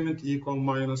element to element equal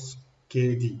minus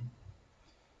kd.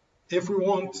 If we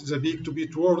want the peak to be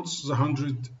towards the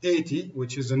 180,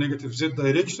 which is the negative z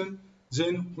direction,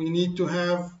 then we need to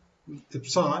have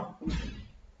psi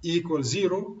equal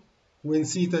 0 when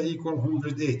theta equal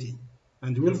 180.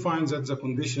 And we'll find that the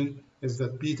condition is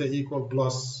that beta equal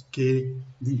plus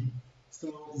kd. So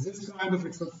this kind of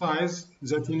exercise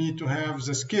that you need to have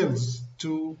the skills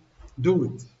to do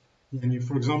it. And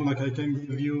for example, like I can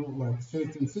give you like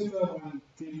certain setup and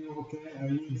tell you, okay, I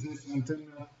need this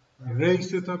antenna array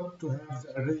setup to have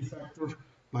the array factor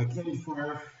like end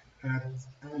fire at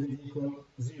angle equal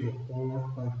 0,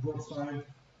 or like broadside,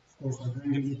 of course, at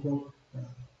angle equal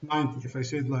 90. If I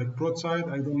said like broadside,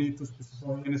 I don't need to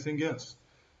specify anything else.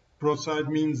 Broadside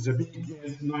means the peak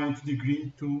is 90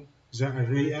 degrees to the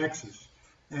array axis.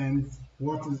 And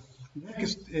what is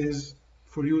next is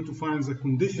for you to find the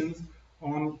conditions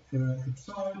on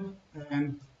psi,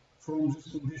 and from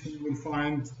this condition you will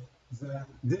find the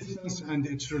distance and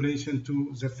its relation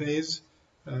to the phase,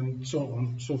 and so on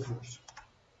and so forth.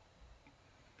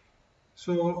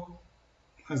 So,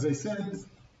 as I said,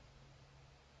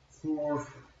 for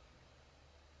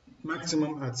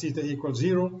maximum at theta equals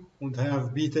 0, would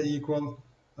have beta equal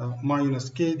minus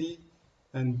kd,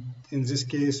 and in this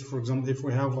case, for example, if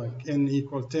we have like n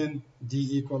equal 10,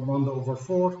 d equal lambda over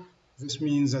 4, this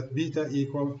means that beta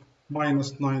equal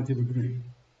minus 90 degrees.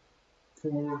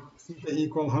 For theta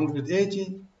equal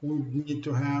 180, we need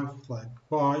to have like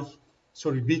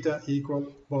beta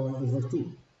equal pi over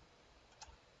 2.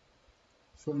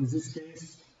 So in this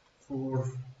case, for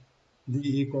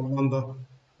d equal lambda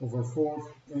over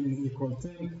 4, n equal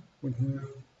 10, we have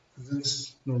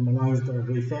this normalized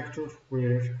array factor,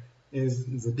 where is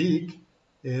the peak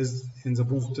is in the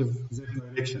positive z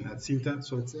direction at theta,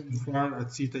 so it's end fire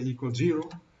at theta equals 0,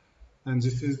 and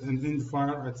this is an end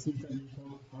fire at theta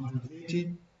equal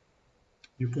 180.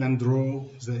 You can draw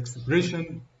the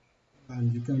expression,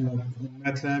 and you can, like in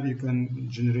MATLAB, you can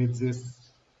generate this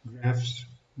graphs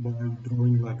by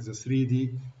drawing like the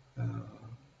 3D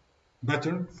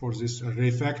pattern for this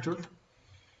array factor.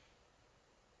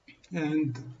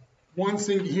 And one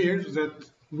thing here that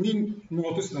we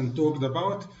noticed and talked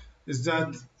about is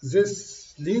that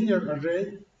this linear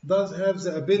array does have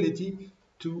the ability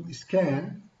to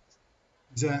scan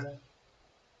the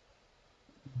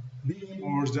beam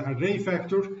or the array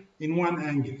factor in one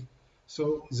angle.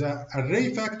 So the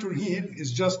array factor here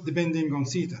is just depending on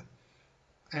theta.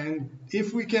 And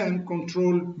if we can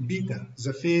control beta,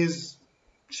 the phase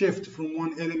shift from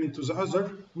one element to the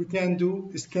other, we can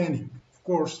do scanning. Of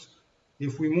course,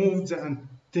 if we move the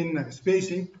antenna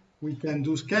spacing, we can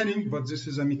do scanning, but this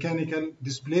is a mechanical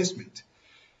displacement.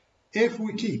 If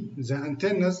we keep the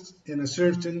antennas in a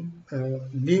certain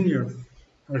linear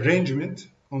arrangement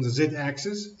on the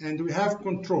z-axis, and we have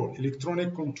control,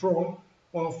 electronic control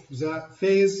of the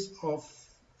phase of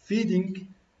feeding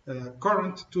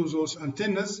current to those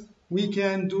antennas, we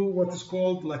can do what is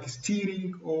called like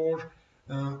steering or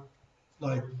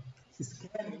like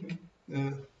scanning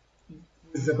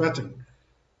with the pattern.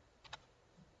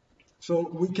 So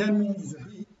we can move the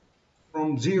heat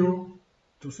from 0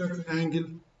 to a certain angle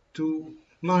to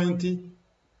 90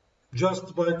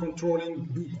 just by controlling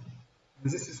beta.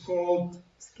 And this is called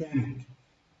scanning.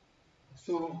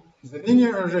 So the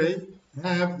linear array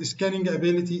have the scanning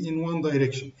ability in one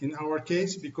direction. In our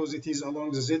case, because it is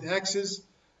along the z-axis,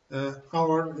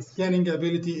 our scanning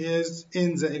ability is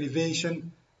in the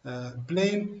elevation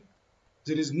plane.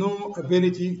 There is no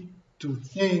ability to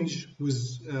change with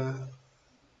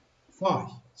phi.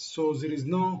 So there is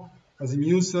no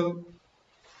azimuthal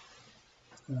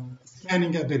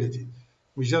scanning ability.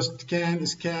 We just can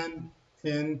scan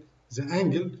in the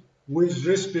angle with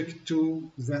respect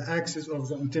to the axis of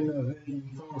the antenna array.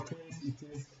 In our case, it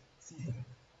is theta.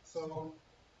 So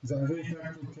the array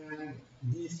factor can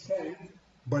be scanned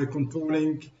by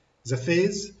controlling the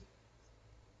phase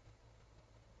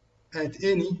at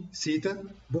any theta,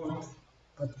 but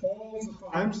at all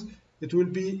the times it will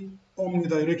be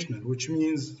omnidirectional, which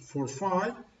means for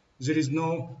phi there is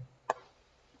no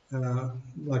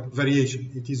like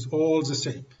variation. It is all the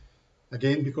same.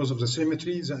 Again, because of the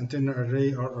symmetry, the antenna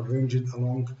array are arranged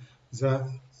along the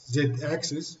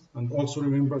z-axis, and also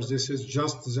remember this is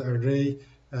just the array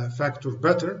factor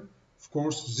better. Of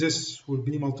course, this will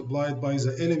be multiplied by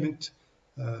the element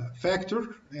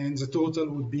factor, and the total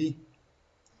would be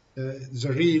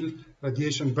the real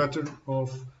radiation pattern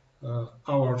of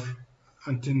our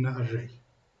antenna array.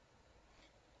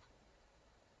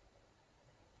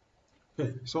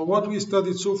 Okay, so what we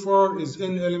studied so far is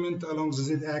n element along the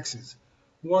z-axis.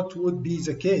 What would be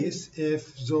the case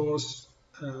if those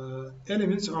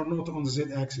elements are not on the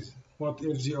z-axis? What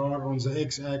if they are on the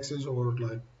x-axis or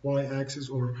like y-axis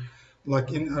or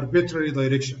like in arbitrary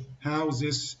direction? How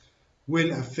this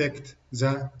will affect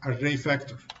the array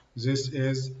factor? This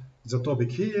is the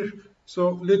topic here.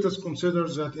 So let us consider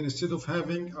that instead of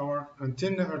having our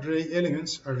antenna array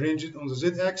elements arranged on the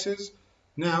z-axis,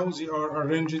 now they are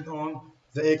arranged on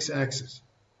the x-axis.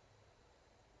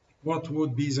 What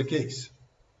would be the case?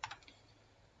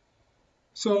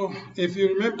 So if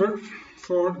you remember,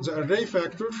 for the array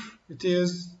factor, it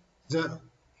is the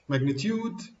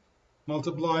magnitude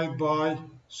multiplied by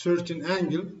certain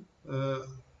angle,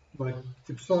 like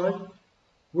psi,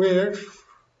 where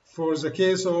for the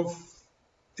case of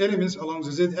elements along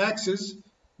the z-axis,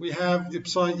 we have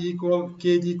psi equal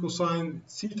kd cosine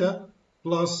theta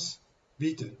plus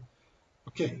beta.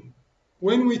 Okay,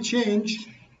 when we change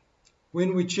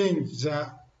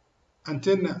the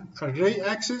antenna array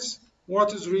axis,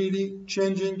 what is really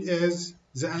changing is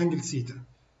the angle theta.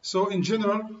 So in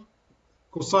general,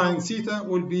 cosine theta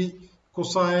will be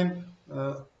cosine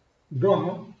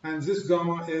gamma, and this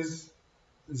gamma is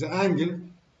the angle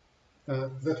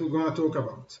that we're going to talk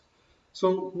about.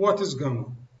 So what is gamma?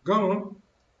 Gamma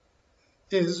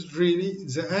is really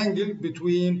the angle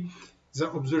between the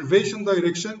observation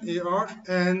direction AR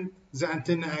and the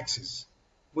antenna axis,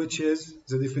 which is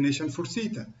the definition for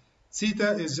theta.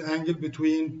 Theta is the angle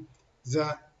between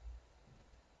the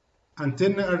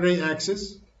antenna array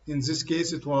axis, in this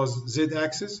case it was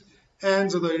z-axis,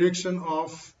 and the direction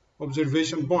of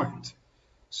observation point.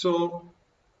 So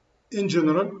in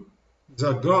general,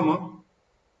 the gamma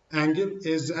angle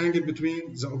is the angle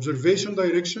between the observation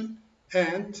direction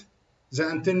and the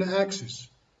antenna axis.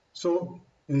 So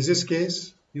in this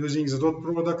case, using the dot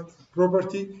product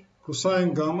property,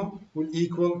 cosine gamma will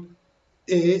equal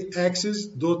A axis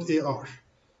dot AR.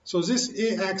 So this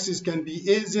A axis can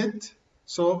be AZ,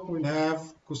 so we'll have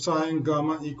cosine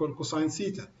gamma equal cosine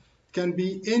theta. It can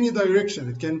be any direction,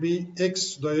 it can be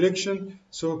X direction,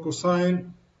 so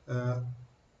cosine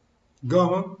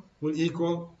gamma will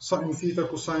equal sine theta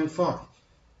cosine phi.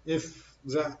 If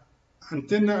the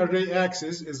antenna array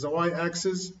axis is the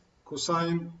y-axis,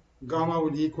 cosine gamma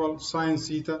will equal sine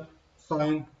theta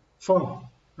sine phi,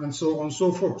 and so on and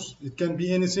so forth. It can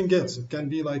be anything else. It can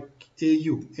be like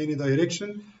AU, any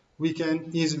direction. We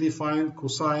can easily find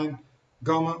cosine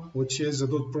gamma, which is the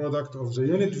dot product of the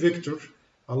unit vector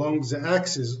along the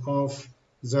axis of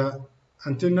the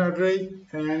antenna array,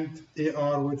 and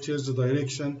AR, which is the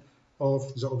direction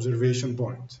of the observation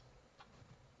point.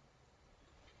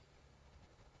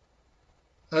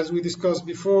 As we discussed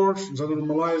before, the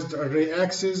normalized array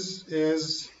axis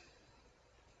is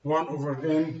 1 over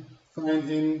n sine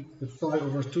n psi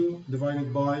over 2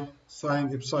 divided by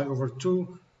sine psi over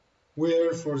 2,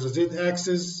 where for the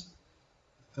z-axis,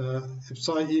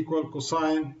 psi equal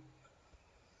cosine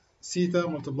theta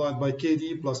multiplied by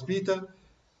kd plus beta,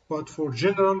 but for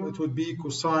general it would be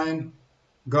cosine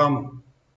gamma.